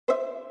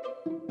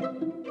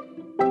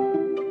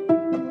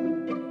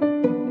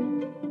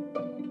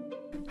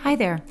Hi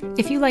there.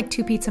 If you like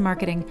Two Pizza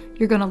Marketing,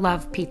 you're going to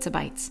love Pizza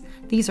Bites.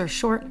 These are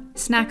short,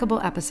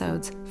 snackable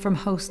episodes from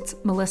hosts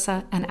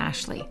Melissa and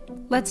Ashley.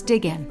 Let's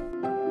dig in.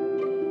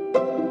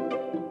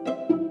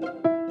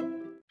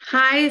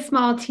 Hi,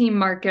 small team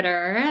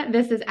marketer.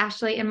 This is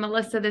Ashley and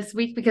Melissa this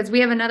week because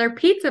we have another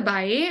Pizza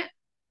Bite.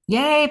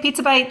 Yay,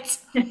 Pizza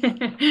Bites.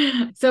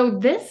 So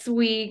this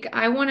week,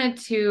 I wanted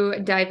to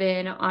dive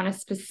in on a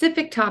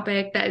specific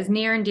topic that is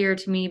near and dear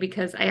to me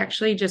because I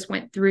actually just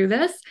went through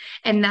this,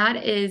 and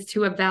that is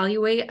to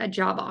evaluate a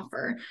job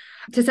offer.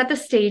 To set the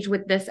stage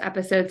with this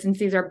episode, since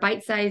these are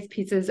bite-sized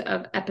pieces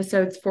of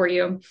episodes for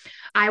you,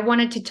 I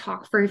wanted to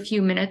talk for a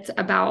few minutes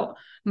about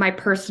my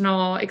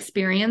personal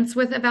experience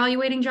with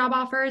evaluating job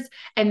offers,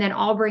 and then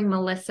I'll bring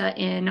Melissa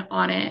in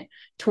on it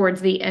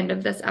towards the end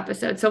of this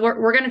episode. So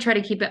we're going to try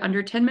to keep it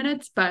under 10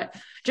 minutes, but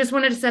just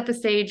wanted to set the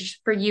stage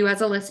for you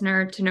as a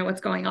listener to know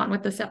what's going on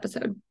with this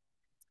episode.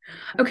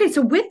 Okay,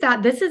 so with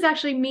that, this is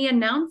actually me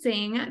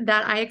announcing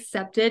that I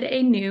accepted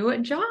a new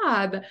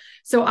job.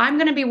 So I'm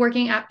going to be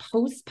working at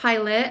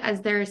Postpilot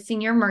as their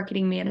senior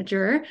marketing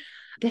manager.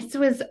 This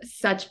was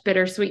such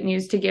bittersweet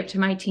news to give to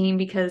my team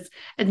because,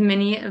 as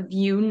many of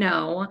you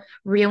know,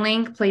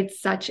 Reelink played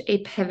such a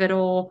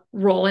pivotal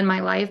role in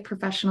my life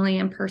professionally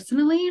and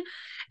personally.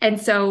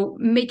 And so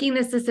making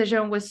this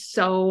decision was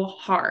so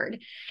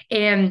hard.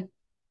 And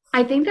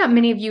I think that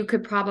many of you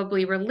could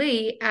probably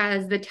relate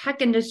as the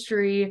tech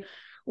industry.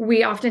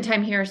 We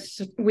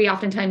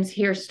oftentimes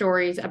hear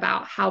stories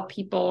about how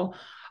people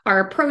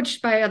are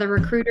approached by other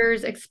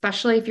recruiters,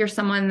 especially if you're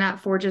someone that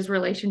forges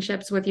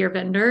relationships with your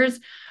vendors.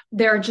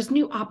 There are just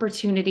new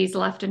opportunities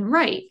left and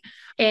right.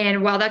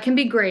 And while that can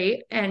be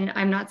great, and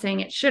I'm not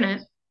saying it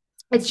shouldn't,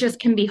 it just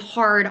can be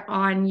hard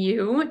on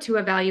you to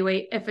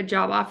evaluate if a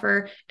job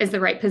offer is the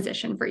right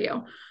position for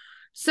you.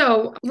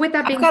 So with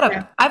that I've being got said,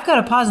 to I've got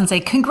to pause and say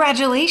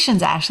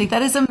congratulations, Ashley.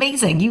 That is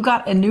amazing. You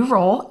got a new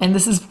role and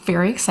this is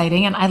very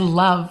exciting and I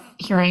love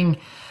hearing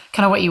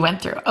kind of what you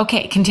went through.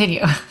 Okay,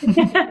 continue.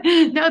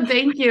 no,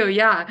 thank you.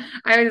 Yeah,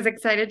 I was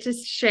excited to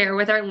share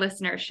with our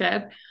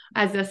listenership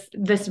as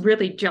this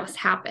really just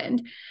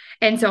happened.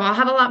 And so I'll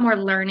have a lot more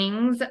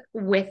learnings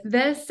with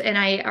this. And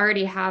I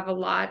already have a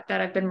lot that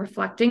I've been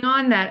reflecting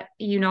on that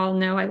all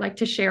know I like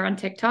to share on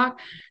TikTok.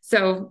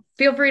 So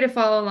feel free to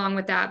follow along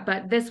with that.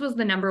 But this was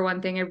the number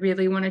one thing I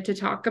really wanted to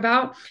talk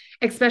about,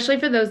 especially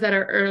for those that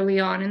are early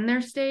on in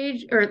their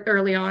stage or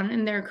early on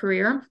in their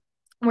career,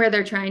 where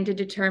they're trying to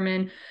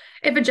determine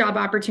if a job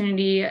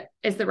opportunity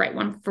is the right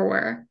one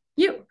for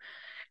you.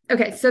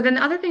 Okay, so then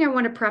the other thing I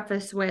want to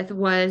preface with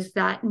was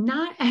that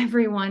not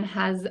everyone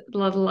has the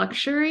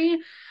luxury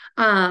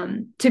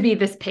to be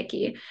this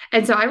picky.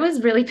 And so I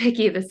was really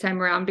picky this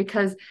time around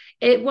because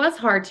it was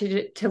hard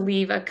to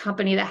leave a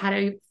company that had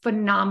a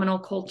phenomenal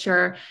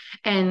culture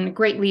and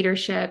great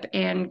leadership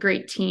and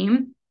great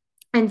team.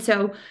 And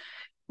so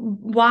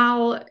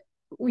while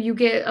you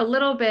get a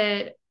little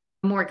bit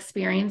more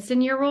experienced in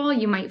your role,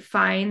 you might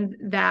find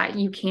that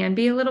you can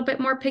be a little bit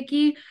more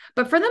picky.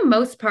 But for the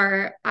most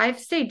part, I've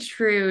stayed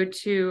true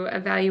to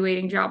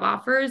evaluating job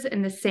offers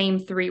in the same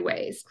three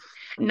ways.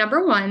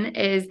 Number one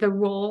is the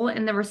role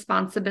and the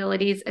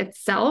responsibilities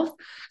itself.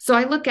 So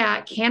I look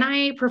at, can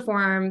I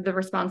perform the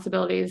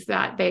responsibilities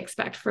that they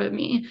expect for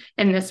me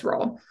in this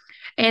role?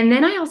 And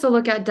then I also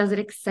look at, does it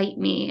excite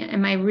me?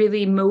 Am I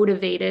really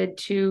motivated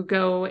to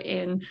go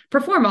and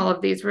perform all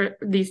of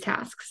these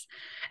tasks?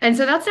 And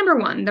so that's number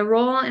one, the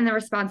role and the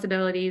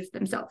responsibilities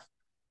themselves.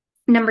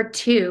 Number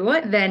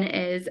two, then,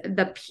 is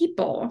the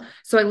people.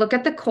 So I look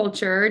at the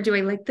culture. Do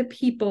I like the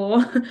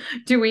people?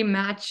 Do we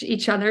match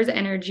each other's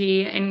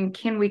energy? And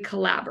can we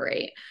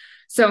collaborate?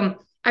 So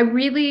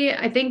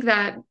I think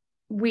that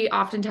we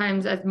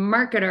oftentimes as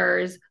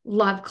marketers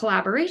love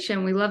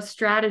collaboration. We love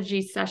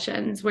strategy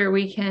sessions where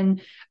we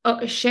can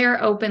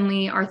share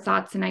openly our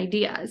thoughts and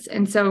ideas.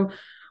 And so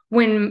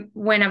when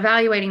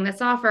evaluating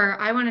this offer,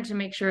 I wanted to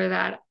make sure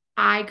that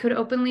I could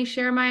openly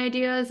share my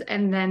ideas,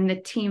 and then the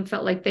team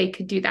felt like they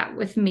could do that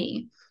with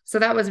me. So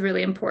that was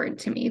really important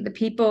to me, the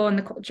people and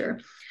the culture.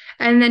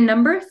 And then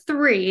number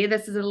three,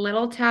 this is a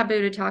little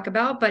taboo to talk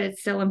about, but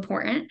it's still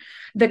important,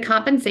 the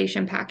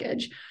compensation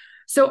package.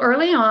 So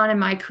early on in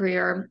my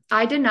career,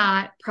 I did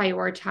not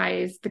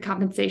prioritize the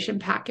compensation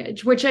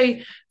package, which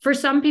for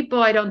some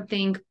people, I don't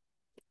think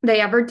they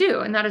ever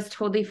do. And that is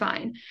totally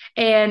fine.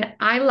 And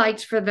I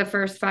liked for the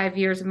first 5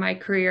 years of my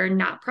career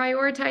not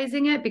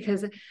prioritizing it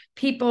because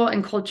people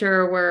and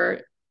culture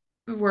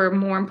were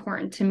more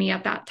important to me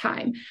at that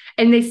time.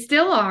 And they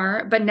still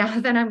are, but now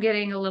that I'm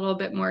getting a little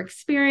bit more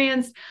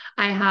experienced,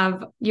 I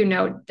have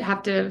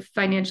to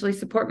financially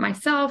support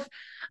myself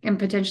and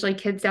potentially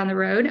kids down the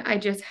road. I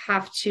just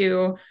have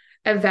to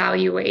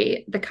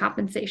evaluate the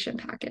compensation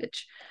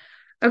package.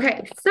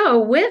 Okay, so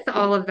with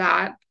all of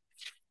that,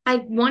 I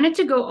wanted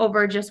to go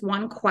over just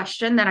one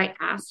question that I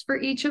asked for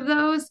each of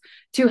those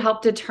to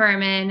help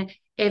determine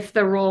if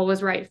the role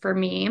was right for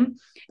me.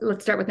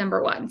 Let's start with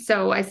number one.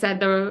 So I said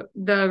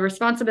the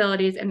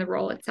responsibilities and the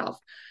role itself.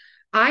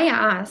 I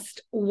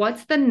asked,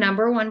 what's the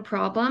number one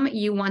problem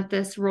you want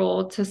this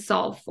role to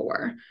solve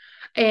for?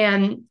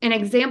 And an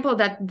example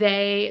that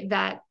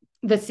the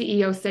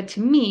CEO said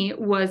to me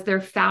was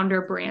their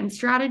founder brand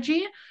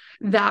strategy.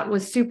 That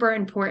was super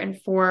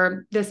important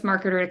for this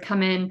marketer to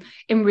come in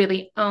and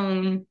really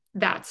own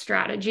that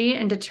strategy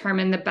and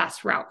determine the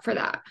best route for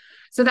that.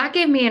 So that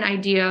gave me an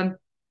idea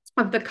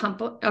of the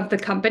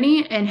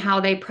company and how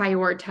they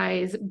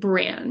prioritize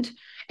brand.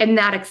 And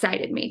that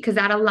excited me because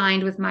that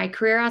aligned with my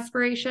career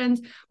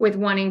aspirations, with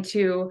wanting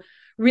to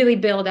really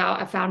build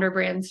out a founder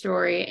brand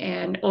story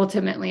and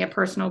ultimately a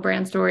personal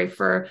brand story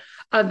for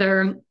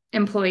other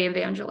employee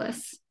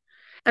evangelists.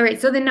 All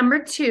right, so the number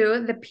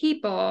two, the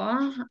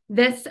people,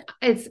 this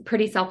is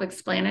pretty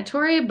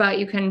self-explanatory, but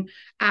you can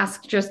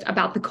ask just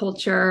about the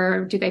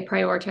culture. Do they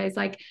prioritize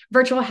like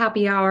virtual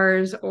happy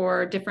hours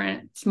or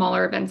different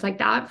smaller events like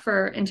that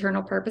for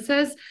internal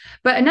purposes?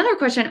 But another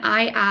question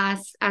I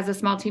asked as a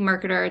small team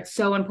marketer, it's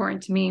so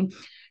important to me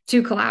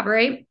to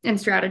collaborate and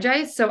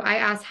strategize. So I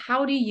asked,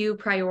 how do you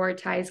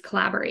prioritize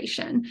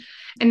collaboration?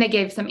 And they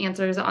gave some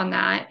answers on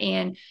that.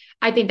 And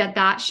I think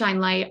that shine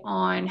light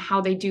on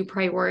how they do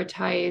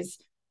prioritize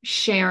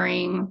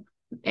sharing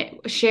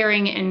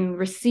and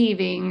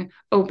receiving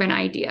open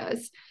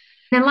ideas.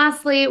 And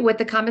lastly, with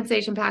the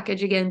compensation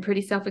package, again,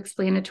 pretty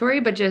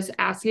self-explanatory, but just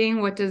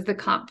asking, what does the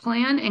comp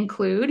plan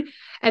include?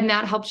 And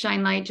that helps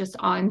shine light just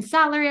on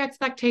salary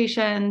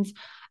expectations,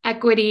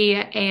 equity,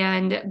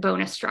 and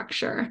bonus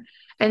structure.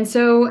 And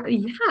so,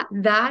 yeah,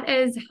 that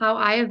is how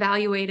I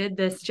evaluated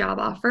this job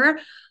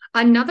offer.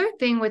 Another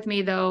thing with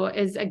me, though,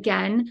 is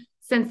again,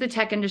 since the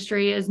tech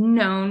industry is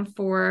known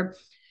for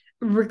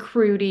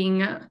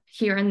recruiting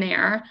here and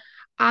there,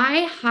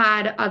 I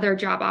had other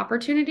job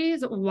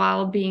opportunities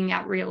while being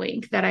at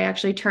Reelink that I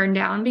actually turned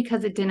down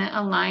because it didn't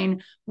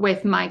align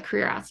with my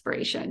career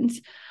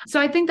aspirations.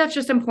 So I think that's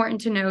just important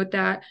to note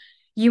that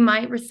you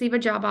might receive a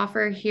job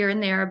offer here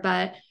and there,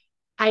 but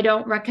I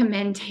don't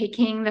recommend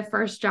taking the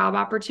first job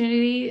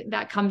opportunity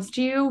that comes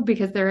to you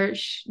because they're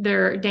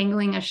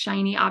dangling a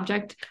shiny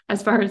object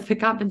as far as the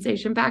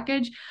compensation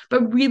package,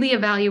 but really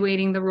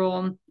evaluating the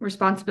role,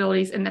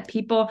 responsibilities, and the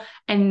people,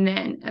 and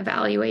then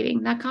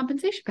evaluating that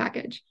compensation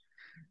package.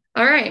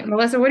 All right,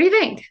 Melissa, what do you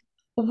think?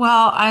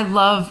 Well, I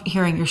love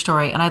hearing your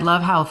story, and I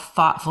love how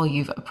thoughtful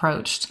you've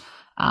approached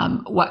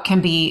what can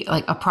be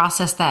like a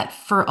process that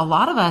for a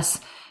lot of us,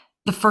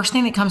 the first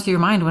thing that comes to your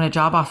mind when a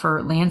job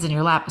offer lands in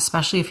your lap,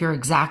 especially if you're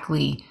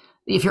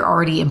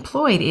already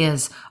employed,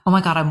 is, oh my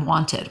God, I'm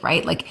wanted,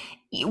 right? Like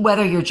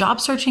whether you're job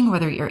searching,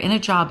 whether you're in a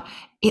job,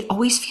 it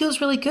always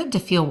feels really good to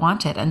feel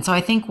wanted. And so I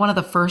think one of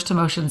the first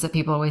emotions that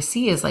people always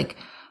see is like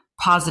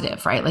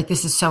positive, right? Like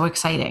this is so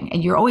exciting.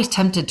 And you're always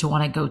tempted to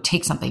want to go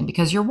take something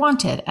because you're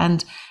wanted.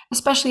 And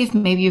especially if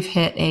maybe you've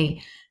hit a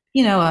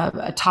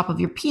top of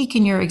your peak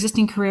in your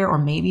existing career, or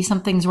maybe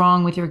something's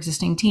wrong with your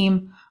existing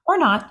team or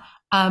not.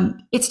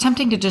 It's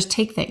tempting to just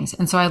take things.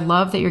 And so I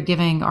love that you're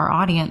giving our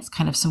audience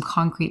kind of some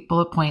concrete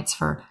bullet points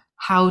for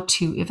how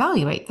to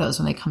evaluate those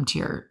when they come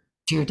to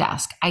your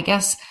desk. I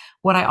guess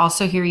what I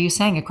also hear you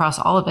saying across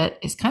all of it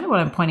is kind of what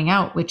I'm pointing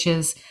out, which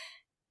is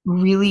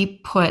really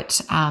put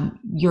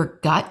your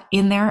gut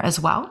in there as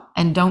well.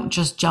 And don't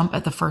just jump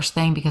at the first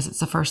thing because it's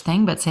the first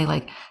thing, but say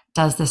like,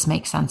 does this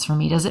make sense for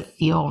me? Does it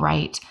feel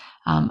right?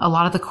 A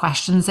lot of the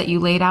questions that you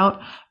laid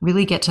out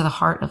really get to the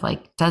heart of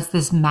like, does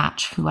this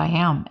match who I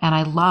am? And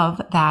I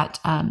love that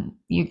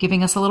you're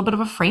giving us a little bit of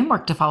a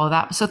framework to follow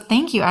that. So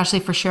thank you, Ashley,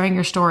 for sharing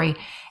your story.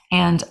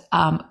 And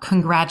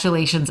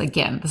congratulations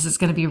again. This is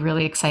going to be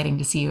really exciting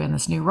to see you in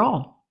this new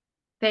role.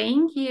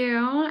 Thank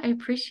you. I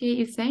appreciate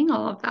you saying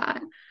all of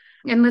that.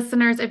 And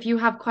listeners, if you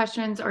have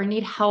questions or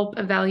need help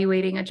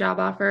evaluating a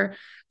job offer,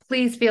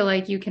 please feel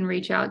like you can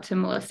reach out to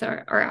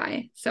Melissa or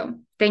I. So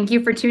thank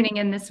you for tuning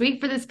in this week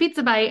for this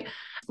Pizza Bite.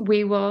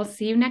 We will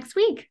see you next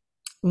week.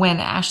 When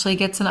Ashley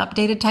gets an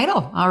updated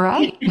title. All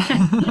right.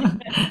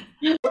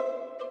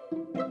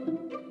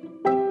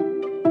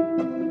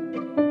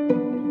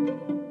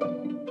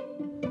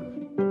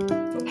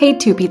 Hey,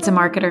 Two Pizza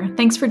Marketer.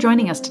 Thanks for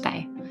joining us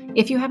today.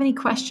 If you have any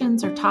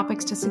questions or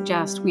topics to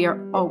suggest, we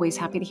are always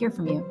happy to hear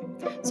from you.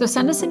 So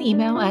send us an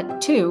email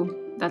at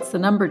 2, that's the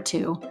number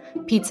 2,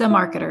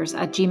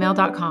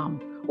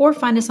 pizzamarketers@gmail.com, or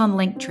find us on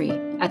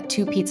Linktree at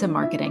 2 Pizza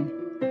Marketing.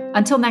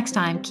 Until next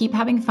time, keep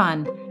having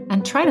fun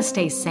and try to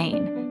stay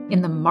sane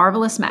in the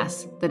marvelous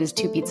mess that is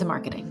 2 Pizza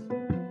Marketing.